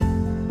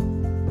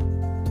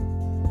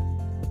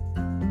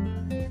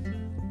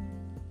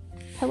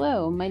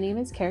Hello, my name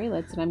is Carrie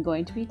Litz, and I'm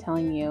going to be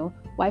telling you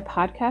why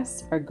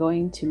podcasts are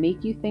going to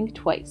make you think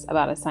twice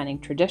about assigning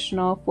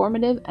traditional,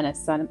 formative, and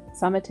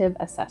summative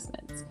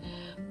assessments.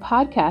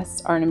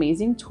 Podcasts are an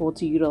amazing tool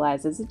to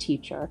utilize as a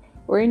teacher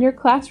or in your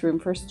classroom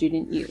for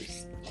student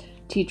use.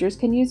 Teachers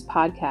can use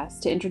podcasts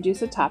to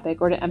introduce a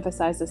topic or to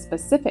emphasize a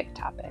specific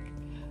topic.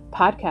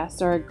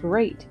 Podcasts are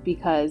great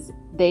because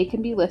they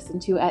can be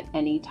listened to at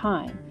any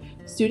time.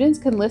 Students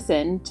can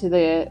listen to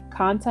the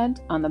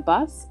content on the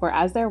bus or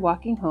as they're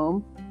walking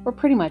home or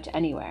pretty much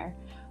anywhere.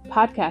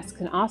 Podcasts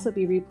can also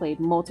be replayed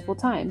multiple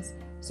times,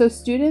 so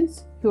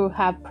students who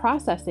have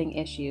processing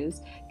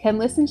issues can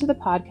listen to the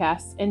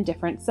podcasts in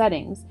different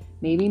settings.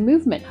 Maybe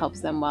movement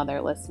helps them while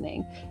they're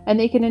listening, and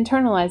they can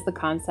internalize the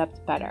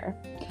concept better.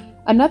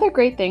 Another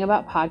great thing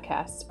about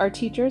podcasts are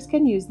teachers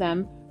can use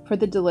them for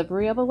the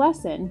delivery of a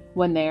lesson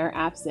when they are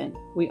absent.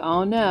 We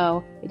all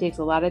know it takes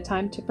a lot of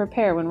time to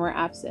prepare when we're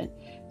absent.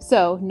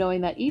 So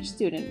knowing that each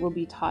student will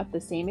be taught the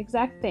same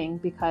exact thing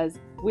because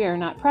we are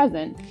not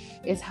present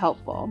is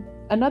helpful.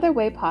 Another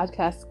way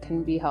podcasts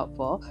can be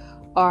helpful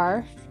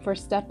are for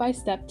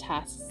step-by-step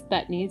tasks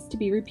that needs to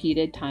be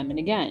repeated time and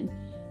again.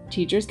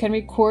 Teachers can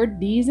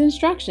record these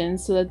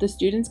instructions so that the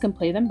students can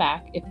play them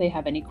back if they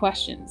have any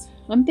questions.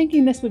 I'm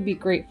thinking this would be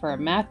great for a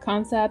math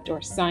concept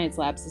or science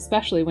labs,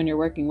 especially when you're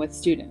working with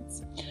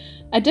students.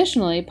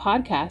 Additionally,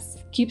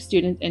 podcasts keep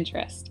students'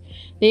 interest.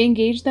 They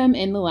engage them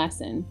in the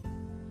lesson.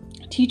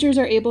 Teachers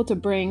are able to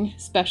bring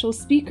special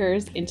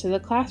speakers into the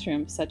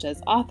classroom, such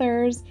as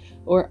authors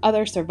or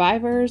other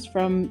survivors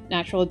from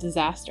natural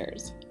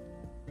disasters.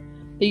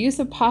 The use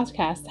of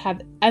podcasts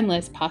have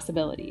endless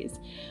possibilities.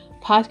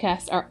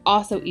 Podcasts are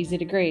also easy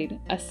to grade,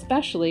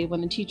 especially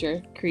when the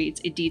teacher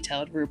creates a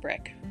detailed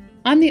rubric.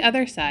 On the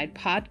other side,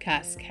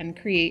 podcasts can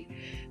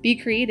be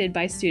created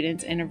by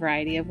students in a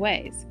variety of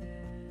ways.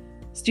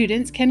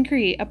 Students can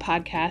create a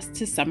podcast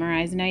to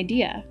summarize an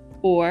idea,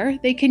 or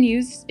they can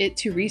use it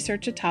to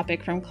research a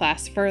topic from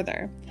class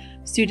further.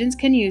 Students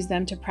can use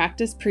them to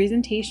practice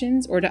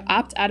presentations or to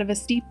opt out of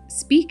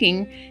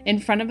speaking in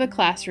front of the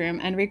classroom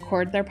and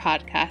record their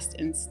podcast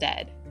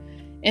instead.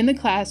 In the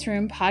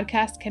classroom,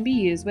 podcasts can be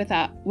used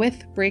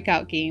with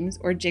breakout games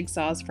or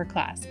jigsaws for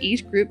class.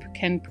 Each group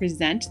can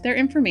present their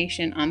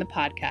information on the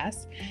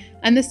podcast,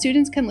 and the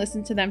students can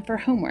listen to them for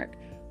homework,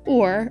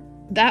 or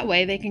that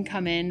way they can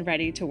come in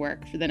ready to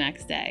work for the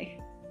next day.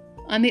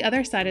 On the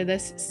other side of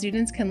this,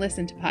 students can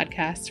listen to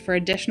podcasts for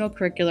additional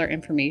curricular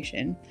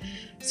information.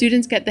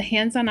 Students get the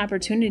hands-on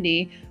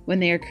opportunity when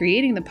they are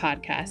creating the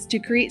podcast to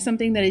create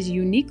something that is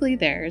uniquely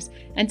theirs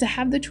and to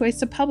have the choice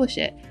to publish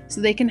it so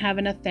they can have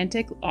an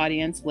authentic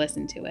audience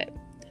listen to it.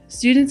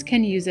 Students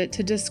can use it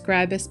to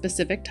describe a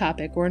specific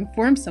topic or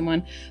inform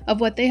someone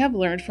of what they have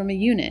learned from a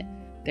unit.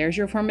 There's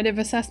your formative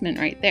assessment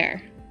right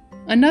there.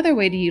 Another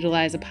way to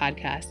utilize a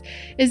podcast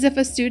is if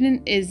a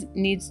student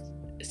needs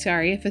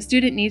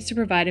to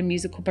provide a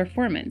musical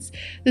performance,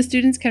 the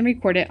students can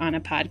record it on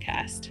a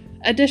podcast.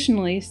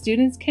 Additionally,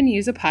 students can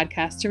use a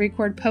podcast to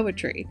record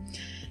poetry.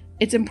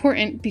 It's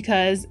important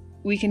because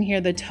we can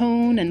hear the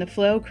tone and the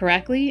flow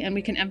correctly, and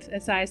we can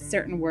emphasize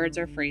certain words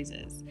or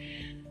phrases.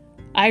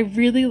 I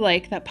really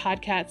like that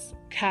podcasts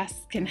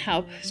can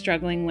help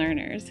struggling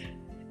learners.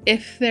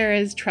 If there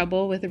is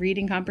trouble with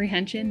reading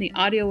comprehension, the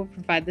audio will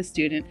provide the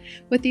student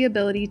with the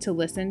ability to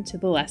listen to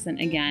the lesson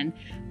again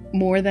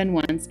more than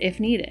once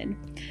if needed.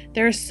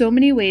 There are so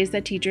many ways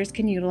that teachers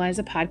can utilize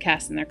a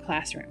podcast in their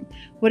classroom.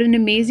 What an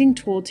amazing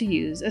tool to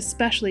use,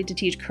 especially to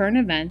teach current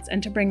events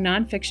and to bring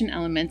nonfiction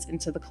elements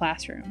into the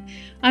classroom.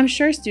 I'm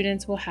sure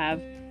students will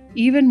have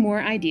even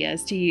more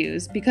ideas to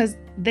use because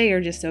they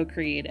are just so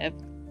creative.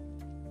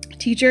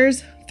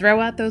 Teachers,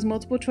 throw out those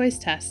multiple choice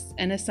tests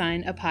and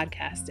assign a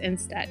podcast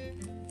instead.